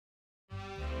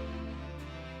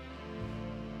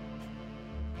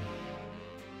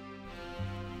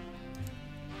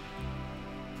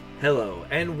Hello,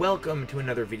 and welcome to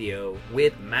another video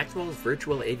with Maxwell's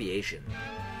Virtual Aviation.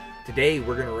 Today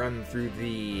we're going to run through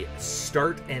the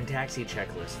start and taxi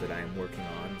checklist that I'm working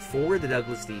on for the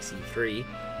Douglas DC-3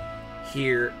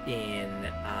 here in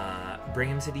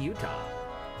Brigham City, Utah.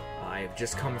 I've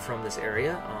just come from this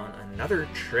area on another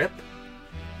trip,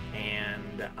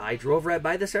 and I drove right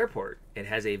by this airport. It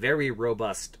has a very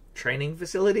robust training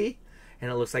facility,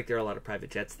 and it looks like there are a lot of private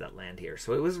jets that land here.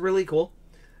 So it was really cool.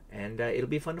 And it'll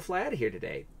be fun to fly out of here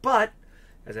today. But,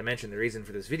 as I mentioned, the reason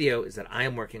for this video is that I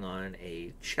am working on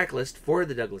a checklist for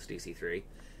the Douglas DC-3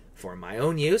 for my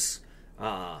own use.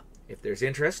 If there's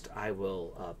interest, I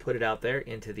will put it out there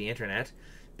into the internet.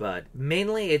 But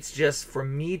mainly, it's just for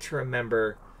me to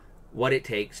remember what it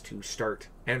takes to start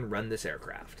and run this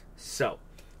aircraft. So,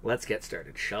 let's get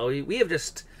started, shall we? We have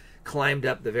just climbed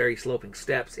up the very sloping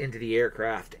steps into the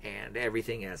aircraft, and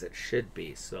everything as it should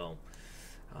be. So,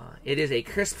 it is a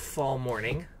crisp fall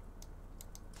morning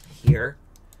here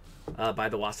by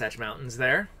the Wasatch Mountains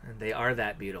there, and they are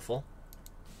that beautiful.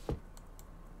 Some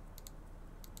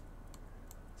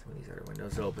of these other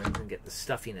windows open and get the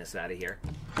stuffiness out of here.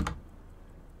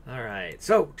 Alright,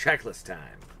 so checklist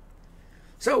time.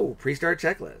 So, pre-start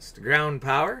checklist. Ground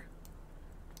power.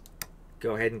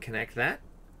 Go ahead and connect that.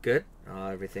 Good.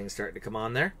 Everything's starting to come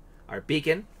on there. Our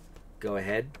beacon. Go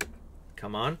ahead.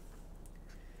 Come on.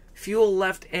 Fuel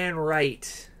left and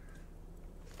right.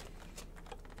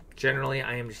 Generally,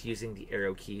 I am just using the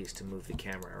arrow keys to move the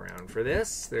camera around for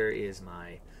this. There is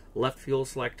my left fuel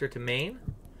selector to main.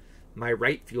 My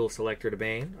right fuel selector to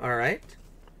main. Alright.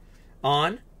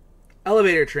 On.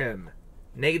 Elevator trim.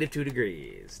 -2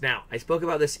 degrees. Now, I spoke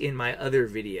about this in my other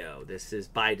video. This is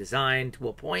by design to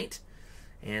a point,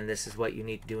 and this is what you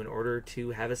need to do in order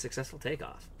to have a successful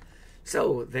takeoff.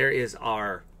 So, there is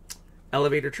our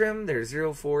elevator trim. There's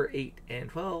 0, 4, 8, and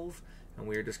 12. And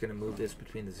we're just going to move this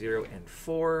between the 0 and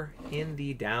 4 in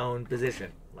the down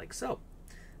position, like so.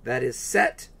 That is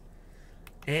set.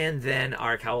 And then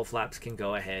our cowl flaps can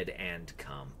go ahead and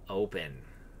come open.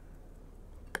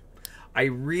 I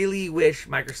really wish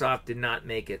Microsoft did not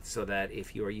make it so that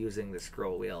if you are using the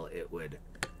scroll wheel, it would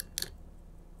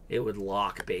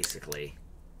lock, basically,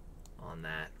 on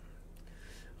that.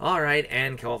 Alright,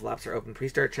 and cowl flaps are open.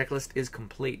 Pre-start checklist is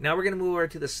complete. Now we're going to move over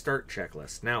to the start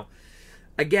checklist. Now,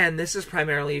 again, this is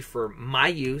primarily for my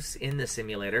use in the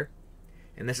simulator,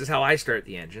 and this is how I start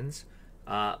the engines,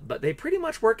 but they pretty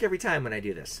much work every time when I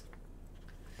do this.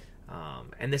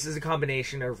 And this is a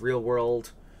combination of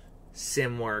real-world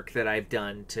sim work that I've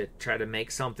done to try to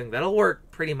make something that'll work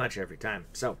pretty much every time.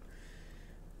 So,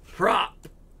 prop,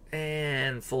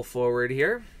 and full forward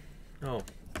here. Oh,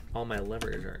 all my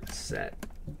levers aren't set.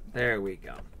 There we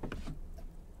go.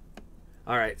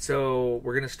 Alright, so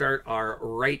we're going to start our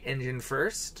right engine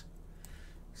first.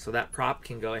 So that prop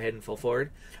can go ahead and full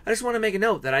forward. I just want to make a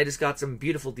note that I just got some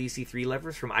beautiful DC-3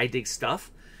 levers from I Dig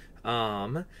Stuff.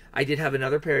 I did have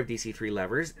another pair of DC-3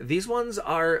 levers. These ones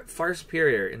are far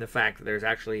superior in the fact that there's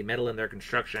actually metal in their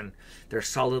construction. They're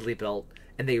solidly built,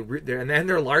 and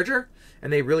they're larger,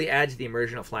 and they really add to the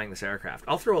immersion of flying this aircraft.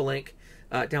 I'll throw a link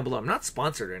down below. I'm not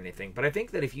sponsored or anything, but I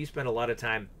think that if you spend a lot of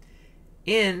time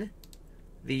in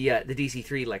the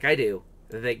DC-3 like I do,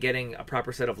 that getting a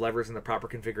proper set of levers in the proper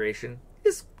configuration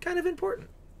is kind of important.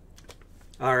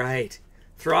 Alright,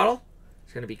 throttle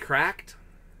is going to be cracked.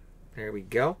 There we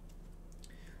go.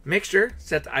 Mixture,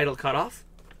 set to idle cutoff.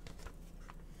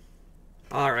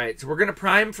 Alright, so we're going to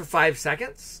prime for 5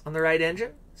 seconds on the right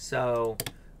engine. So,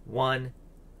 1,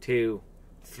 2,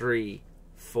 3,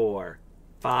 4,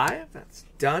 5. That's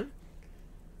done.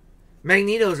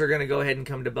 Magnetos are going to go ahead and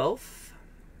come to both.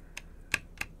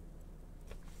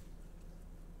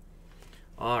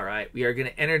 Alright, we are going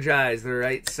to energize the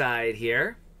right side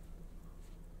here.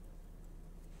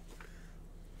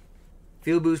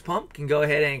 Fuel boost pump can go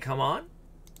ahead and come on.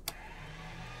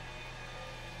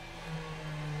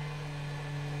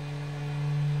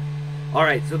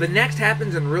 Alright, so the next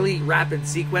happens in really rapid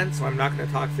sequence, so I'm not going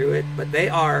to talk through it, but they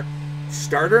are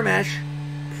starter mesh,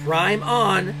 prime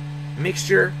on,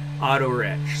 mixture, auto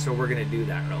rich. So we're going to do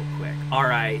that real quick.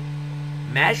 Alright,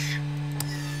 mesh,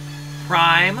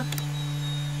 prime,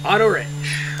 auto rich.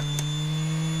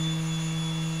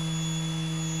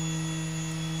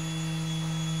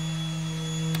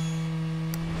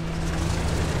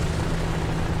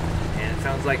 And it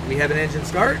sounds like we have an engine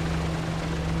start.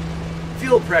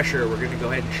 Fuel pressure, we're going to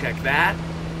go ahead and check that.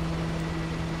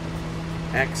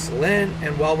 Excellent.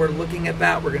 And while we're looking at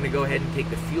that, we're going to go ahead and take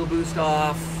the fuel boost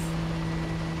off.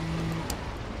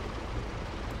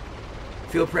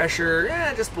 Fuel pressure,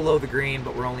 just below the green,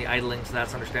 but we're only idling, so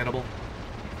that's understandable.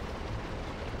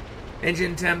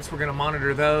 Engine temps, we're going to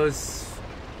monitor those.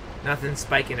 Nothing's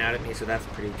spiking out at me, so that's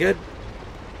pretty good.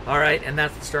 Alright, and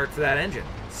that's the start for that engine.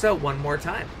 So, one more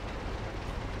time.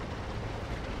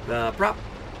 The prop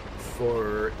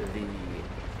for the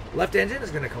left engine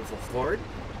is going to come full forward.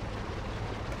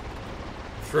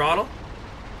 Throttle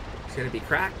is going to be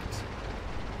cracked.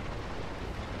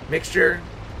 Mixture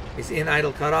is in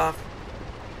idle cutoff.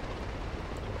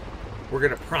 We're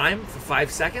going to prime for 5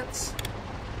 seconds.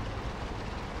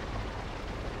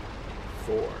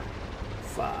 4,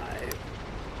 5.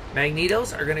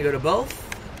 Magnetos are going to go to both.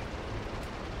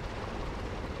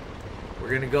 We're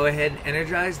going to go ahead and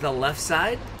energize the left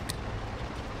side.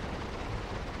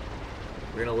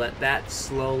 We're going to let that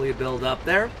slowly build up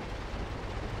there.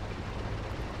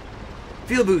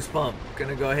 Fuel boost pump, going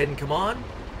to go ahead and come on.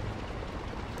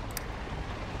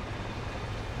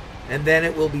 And then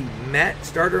it will be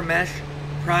starter mesh,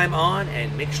 prime on,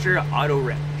 and mixture auto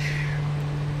wrench.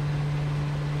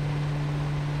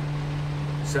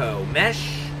 So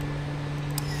mesh,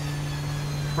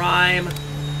 prime,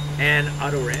 and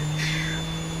auto wrench.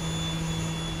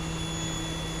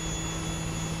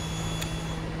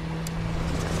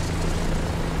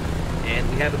 And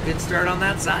we have a good start on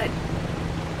that side.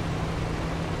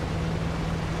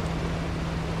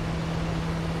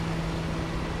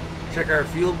 Check our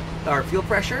fuel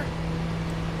pressure.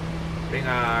 Bring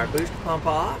our boost pump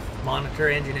off. Monitor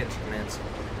engine instruments.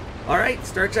 Alright,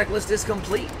 start checklist is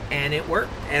complete, and it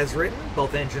worked as written.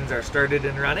 Both engines are started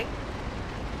and running.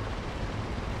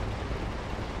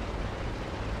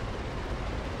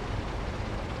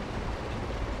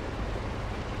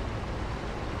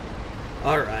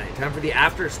 Alright, time for the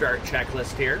after start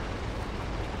checklist here.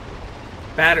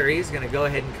 Battery is going to go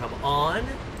ahead and come on.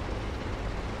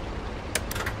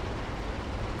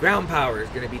 Ground power is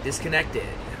going to be disconnected.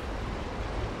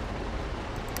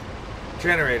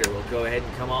 Generator will go ahead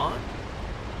and come on.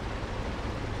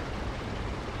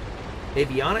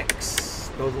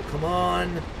 Avionics, those will come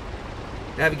on.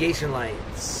 Navigation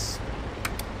lights,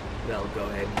 they'll go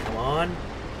ahead and come on.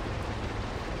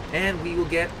 And we will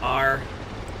get our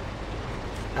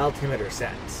altimeter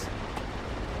set.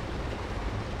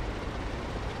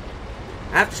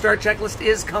 After start checklist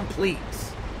is complete.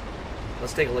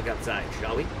 Let's take a look outside,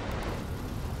 shall we?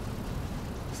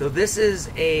 So this is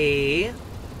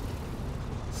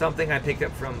something I picked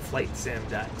up from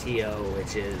flightsim.to,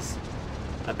 which is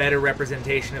a better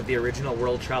representation of the original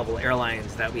World Travel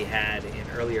Airlines that we had in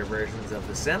earlier versions of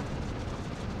the sim.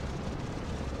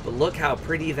 But look how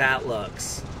pretty that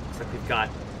looks. Looks like we've got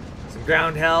some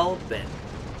ground help,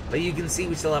 but you can see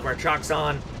we still have our chocks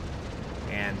on,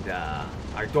 and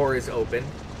our door is open.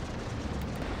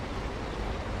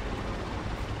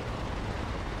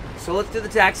 So let's do the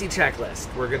taxi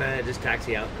checklist. We're going to just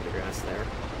taxi out into the grass there.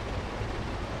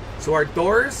 So our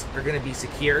doors are going to be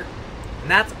secure,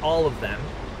 and that's all of them.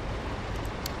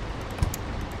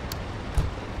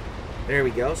 There we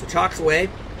go. So chocks away.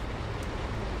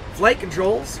 Flight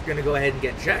controls are going to go ahead and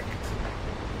get checked.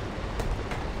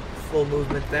 Full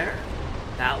movement there.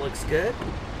 That looks good.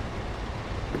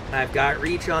 I've got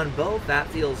reach on both. That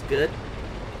feels good.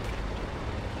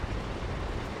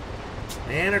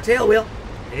 And our tail wheel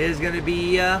is going to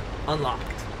be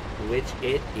unlocked, which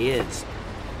it is.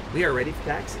 We are ready for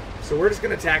taxi. So we're just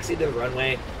going to taxi to the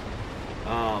runway.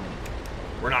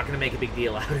 We're not going to make a big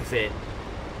deal out of it.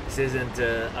 This isn't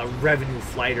a revenue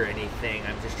flight or anything.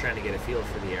 I'm just trying to get a feel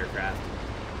for the aircraft.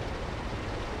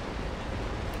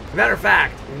 As a matter of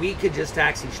fact, we could just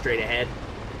taxi straight ahead.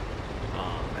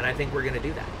 And I think we're going to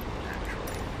do that,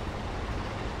 actually.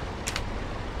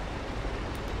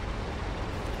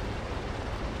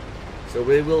 So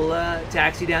we will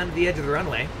taxi down to the edge of the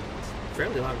runway. It's a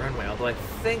fairly long runway, although I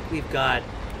think we've got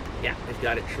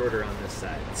it shorter on this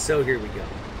side. So here we go.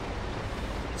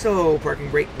 So parking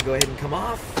brake can go ahead and come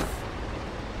off.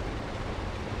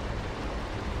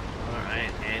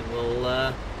 Alright, and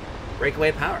we'll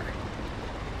breakaway power.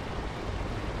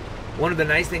 One of the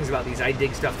nice things about these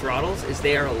iDig Stuff throttles is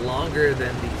they are longer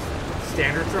than the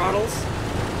standard throttles,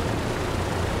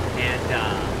 and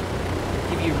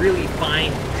give you really fine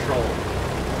control,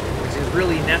 which is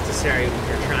really necessary when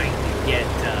you're trying to get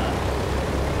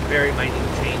very minute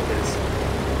changes.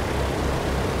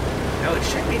 Now it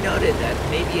should be noted that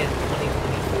maybe in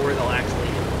 2024 they'll actually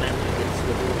implement a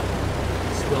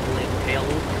swiveling tail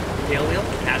wheel,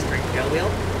 cast-ring tail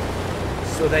wheel,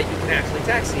 so that you can actually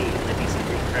taxi in the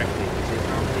DC-3 correctly, which is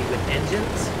normally with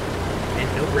engines and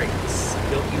no brakes.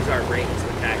 Don't use our brakes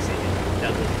when taxiing in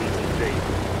Douglas DC-3.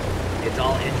 It's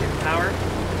all engine power.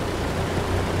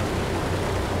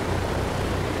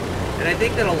 And I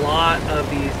think that a lot of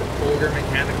these older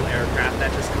mechanical aircraft,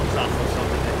 that just comes off of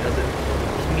something that doesn't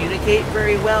communicate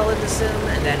very well in the sim,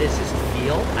 and that is just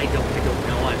feel. I don't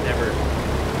know. I've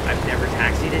never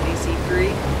taxied a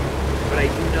DC-3, but I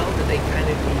do know that they kind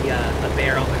of be a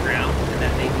bear on the ground, and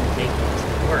that they do take most of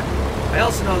the work. I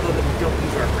also know though that we don't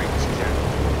use our brakes in general,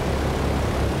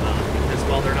 because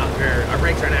while they're not our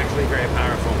brakes aren't actually very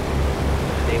powerful.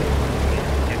 They can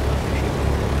cause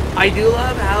issues. I do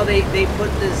love how they put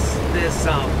this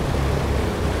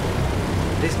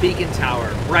beacon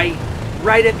tower right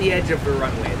at the edge of the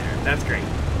runway there. That's great.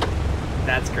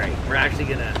 That's great. We're actually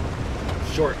gonna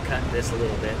shortcut this a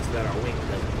little bit so that our wing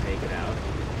doesn't take it out.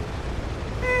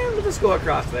 And we'll just go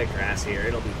across that grass here.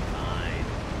 It'll be fine.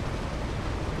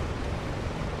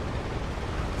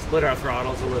 Split our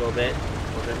throttles a little bit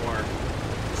more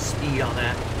speed on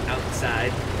that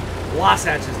outside.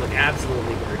 Wasatches look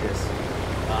absolutely gorgeous.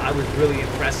 I was really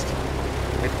impressed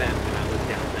with them when I was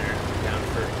down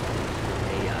for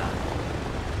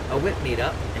a whip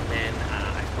meetup, and then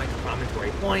I went to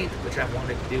Promontory Point, which I've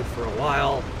wanted to do for a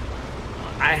while.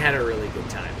 I had a really good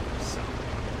time. So, all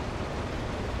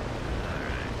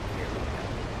right, here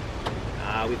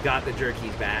we go. We've got the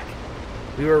jerkies back.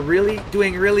 We were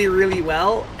doing really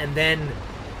well, and then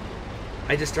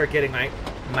I just start getting my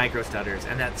micro stutters,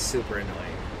 and that's super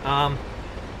annoying.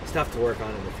 Stuff to work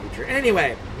on in the future.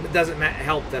 Anyway, it doesn't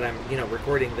help that I'm,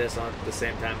 recording this on the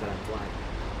same time that I'm flying.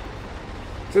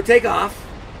 So takeoff.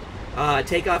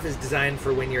 Takeoff is designed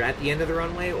for when you're at the end of the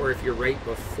runway, or if you're right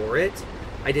before it.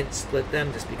 I didn't split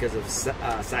them just because of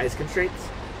size constraints.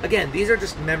 Again, these are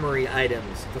just memory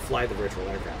items to fly the virtual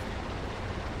aircraft.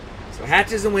 So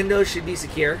hatches and windows should be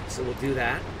secure, so we'll do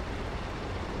that.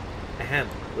 Ahem.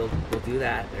 We'll do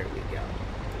that. There we go.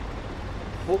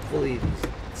 Hopefully these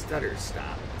stutters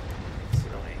stop. It's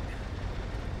annoying.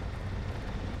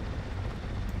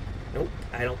 Nope,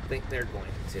 I don't think they're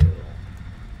going to.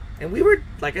 And we were,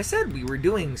 like I said, we were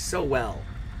doing so well.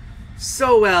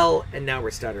 So well, and now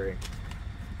we're stuttering.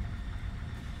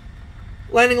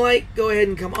 Landing light, go ahead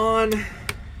and come on.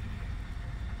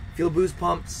 Fuel boost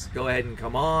pumps, go ahead and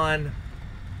come on.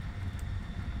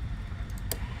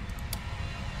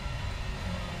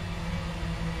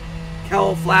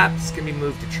 Cowl flaps can be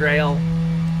moved to trail.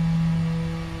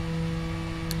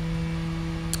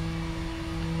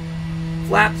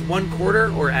 Flaps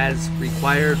 1/4 or as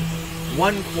required.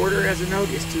 1/4 as a note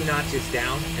is 2 notches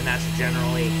down, and that's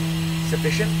generally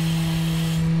sufficient.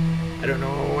 I don't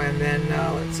know. And then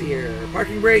let's see here.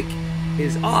 Parking brake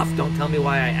is off. Don't tell me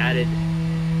why I added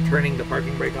turning the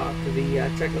parking brake off to the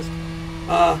checklist.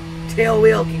 Tail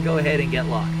wheel can go ahead and get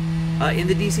locked. In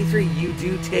the DC-3, you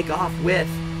do take off with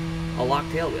a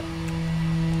locked tail wheel.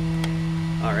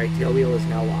 Alright, tail wheel is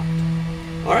now locked.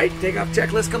 Alright, takeoff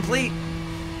checklist complete.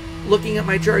 Looking at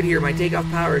my chart here, my takeoff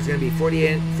power is going to be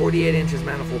 48 inches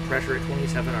manifold pressure at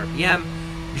 27 RPM.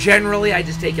 Generally, I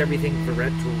just take everything to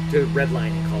red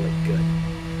line and call it good.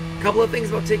 A couple of things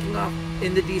about taking off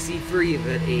in the DC-3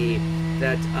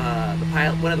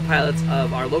 one of the pilots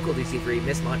of our local DC-3,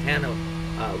 Miss Montano,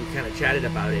 we kind of chatted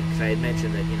about it because I had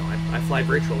mentioned that I fly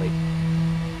virtually.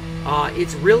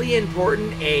 It's really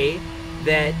important,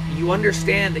 that you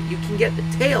understand that you can get the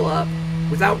tail up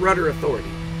without rudder authority,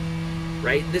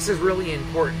 right? This is really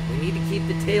important. We need to keep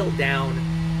the tail down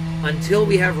until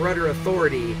we have rudder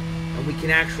authority and we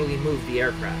can actually move the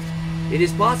aircraft. It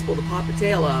is possible to pop the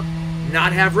tail up,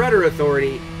 not have rudder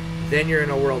authority, then you're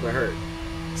in a world of hurt.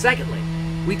 Secondly,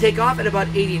 we take off at about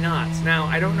 80 knots. Now,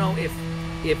 I don't know if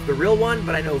the real one,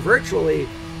 but I know virtually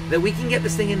that we can get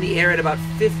this thing in the air at about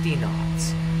 50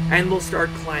 knots. And we'll start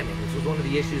climbing, which was one of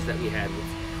the issues that we had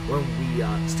when we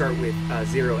start with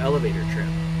zero elevator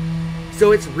trim.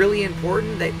 So it's really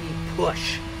important that we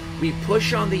push. We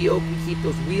push on the yoke, we keep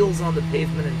those wheels on the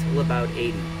pavement until about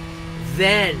 80.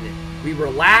 Then we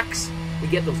relax, we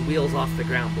get those wheels off the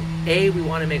ground. But we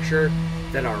want to make sure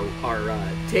that our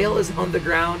tail is on the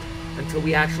ground until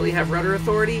we actually have rudder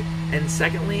authority. And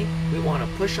secondly, we want to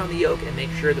push on the yoke and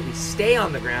make sure that we stay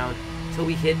on the ground until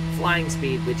we hit flying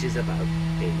speed, which is about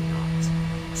 80 knots.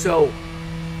 So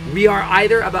we are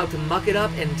either about to muck it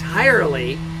up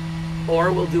entirely,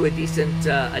 or we'll do a decent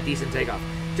takeoff.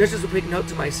 Just as a quick note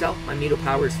to myself, my METO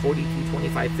power is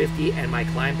 42.2550, and my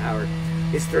climb power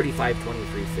is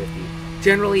 35.2350.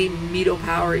 Generally, METO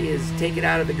power is take it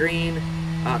out of the green.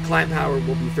 Climb power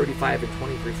will be 35 and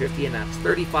 2350, and that's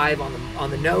 35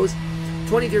 on the nose.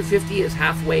 2350 is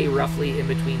halfway, roughly in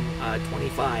between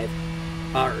 25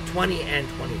 or 20 and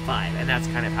 25, and that's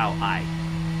kind of how I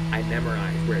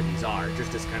memorize where these are,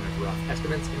 just as kind of rough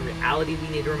estimates. In reality, we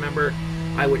need to remember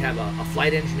I would have a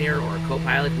flight engineer or a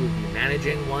co-pilot who would be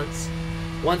managing once.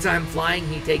 Once I'm flying,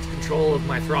 he takes control of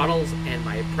my throttles and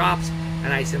my props,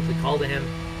 and I simply call to him,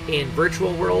 In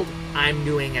virtual world, I'm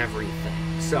doing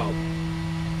everything. So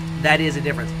that is a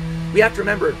difference. We have to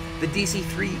remember the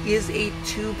DC-3 is a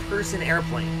two-person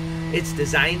airplane. It's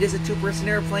designed as a two-person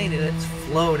airplane and it's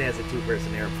flown as a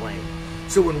two-person airplane.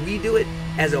 So when we do it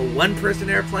as a one-person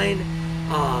airplane,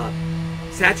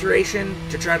 saturation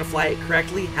to try to fly it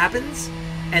correctly happens,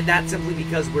 and that's simply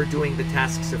because we're doing the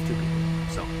tasks of two people.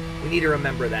 So we need to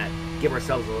remember that. Give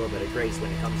ourselves a little bit of grace when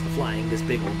it comes to flying this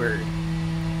big old bird.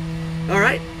 All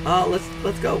right,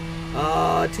 let's go.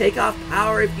 Take off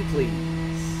power, if you please.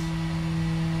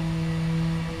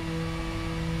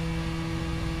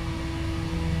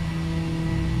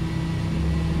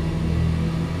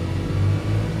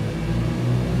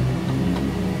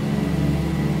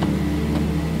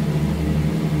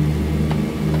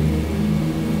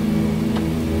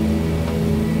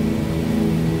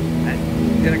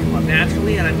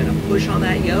 Naturally, and I'm going to push on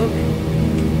that yoke.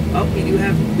 Oh, we do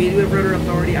have rudder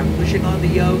authority. I'm pushing on the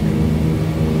yoke,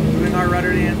 doing our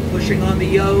rudder in, pushing on the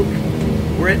yoke.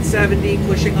 We're at 70,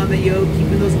 pushing on the yoke,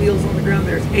 keeping those wheels on the ground.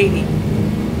 There's 80.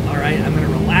 All right, I'm going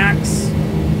to relax,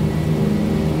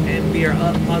 and we are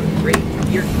up on the brake.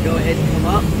 Gear can go ahead and come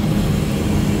up.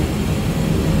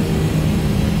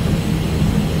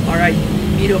 All right,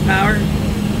 Mito power.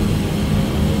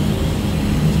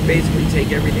 Basically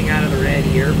take everything out of the red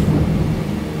here.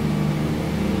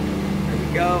 There we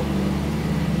go.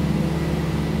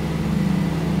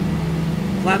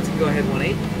 Flaps can go ahead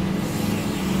 1-8.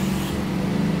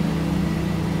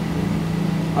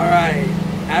 Alright,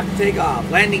 after takeoff,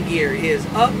 landing gear is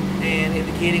up and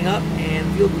indicating up,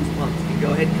 and fuel boost pumps can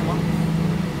go ahead and come up.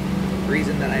 The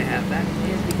reason that I have that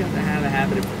is because I have a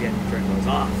habit of forgetting to turn those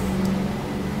off.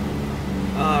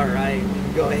 Alright, we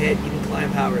can go ahead, you can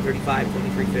climb power 35,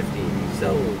 2350.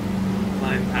 So,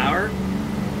 climb power.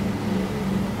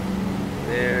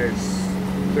 There's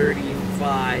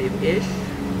 35-ish.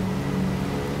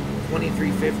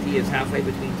 2350 is halfway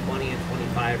between 20 and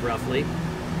 25 roughly.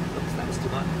 Oops, that was too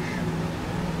much.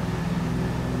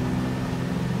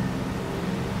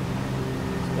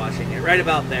 Just watching it right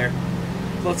about there.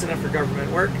 Close enough for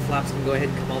government work. Flaps can go ahead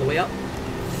and come all the way up.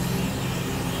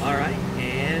 Alright,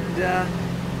 and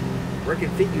we're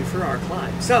configured for our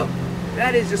climb. So,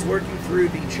 that is just working through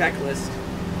the checklist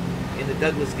in the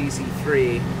Douglas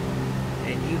DC-3,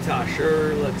 and Utah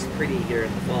sure looks pretty here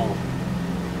in the fall.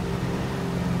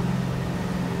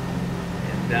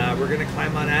 And we're going to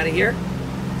climb on out of here,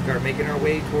 start making our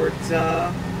way towards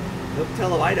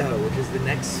Pocatello, Idaho, which is the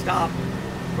next stop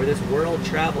for this world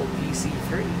travel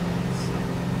DC-3. So,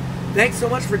 thanks so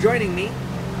much for joining me.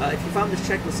 If you found this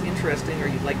checklist interesting, or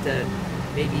you'd like to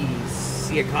maybe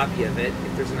see a copy of it,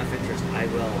 if there's enough interest, I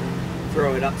will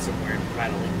throw it up somewhere and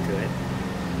provide a link to it.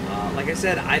 Like I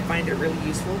said, I find it really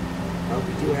useful.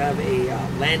 We do have a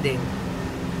landing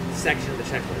section of the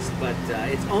checklist, but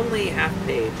it's only half a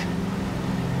page.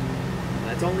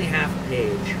 It's only half a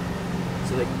page,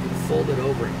 so that you can fold it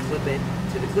over and clip it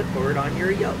to the clipboard on your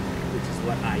yoke, which is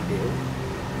what I do.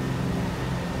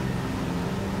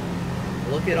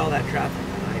 Look at all that traffic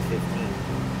on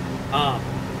I-15.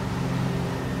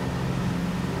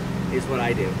 Is what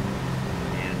I do.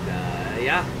 And,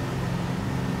 yeah.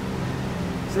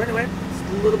 So anyway, just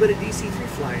a little bit of DC-3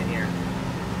 flying here.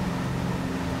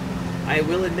 I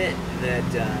will admit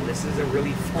that this is a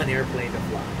really fun airplane to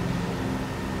fly.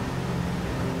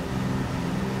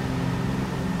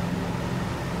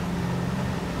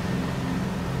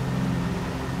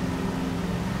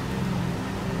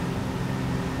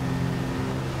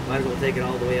 Might as well take it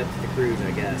all the way up to the cruise,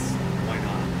 I guess. Why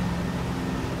not?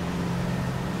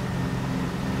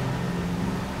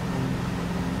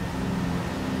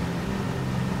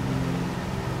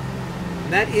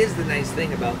 And that is the nice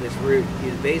thing about this route,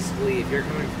 is basically if you're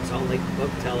coming from Salt Lake to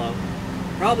Pocatello,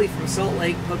 probably from Salt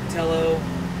Lake, Pocatello,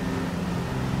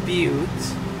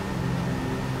 Butte,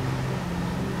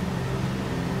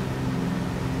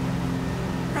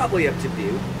 probably up to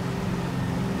Butte,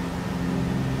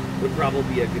 would probably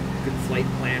be a good flight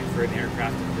plan for an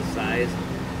aircraft of this size.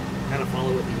 Kind of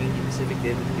follow what the Union Pacific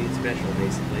did with the Butte Special,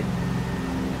 basically.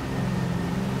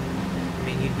 I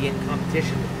mean, you'd be in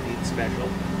competition with the Butte Special.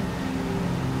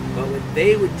 But what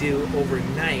they would do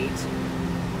overnight,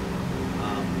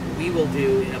 we will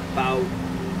do in about,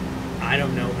 I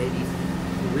don't know, maybe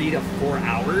 3 to 4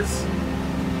 hours.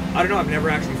 I don't know, I've never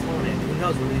actually flown it. Who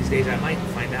knows, one of these days I might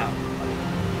find out.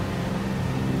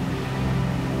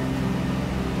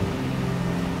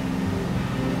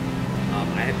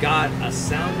 I've got a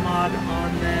sound mod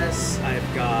on this.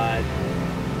 I've got,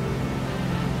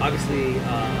 obviously,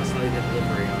 a slightly different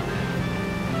livery on it.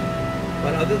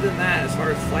 But other than that, as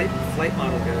far as flight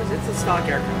model goes, it's a stock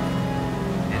aircraft.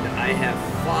 And I have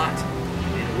fought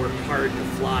and worked hard to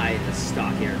fly a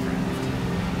stock aircraft.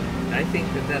 And I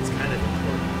think that that's kind of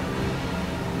important.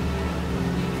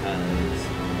 Because,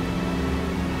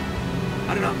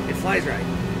 I don't know, it flies right.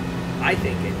 I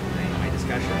think it, in my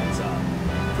discussions.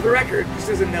 For the record, just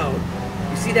as a note,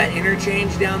 you see that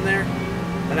interchange down there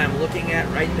that I'm looking at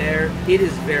right there? It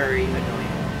is very annoying.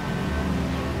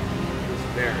 It is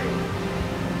very.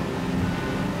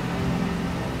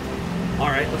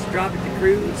 Alright, let's drop it to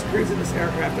cruise. Cruising this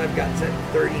aircraft I've got set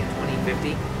 30 and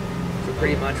 20, 50. So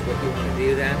pretty much what you want to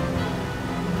do then,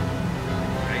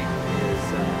 right,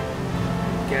 is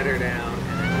get her down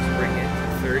and then just bring it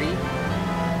to 30.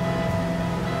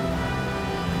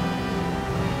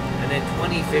 And then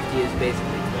 20, 50 is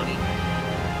basically 20.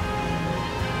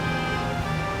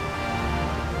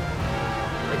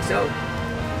 Like so.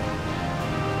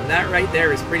 And that right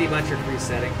there is pretty much your cruise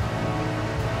setting.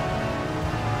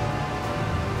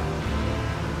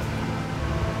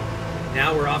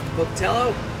 Now we're off to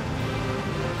Pocatello.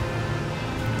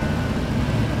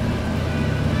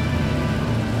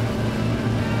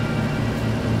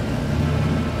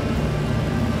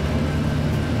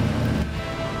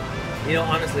 You know,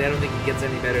 honestly, I don't think it gets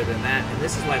any better than that. And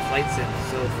this is why Flight Sim is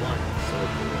so fun. So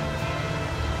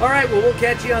cool. Alright, well, we'll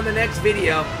catch you on the next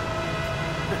video.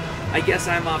 I guess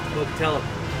I'm off to Pocatello.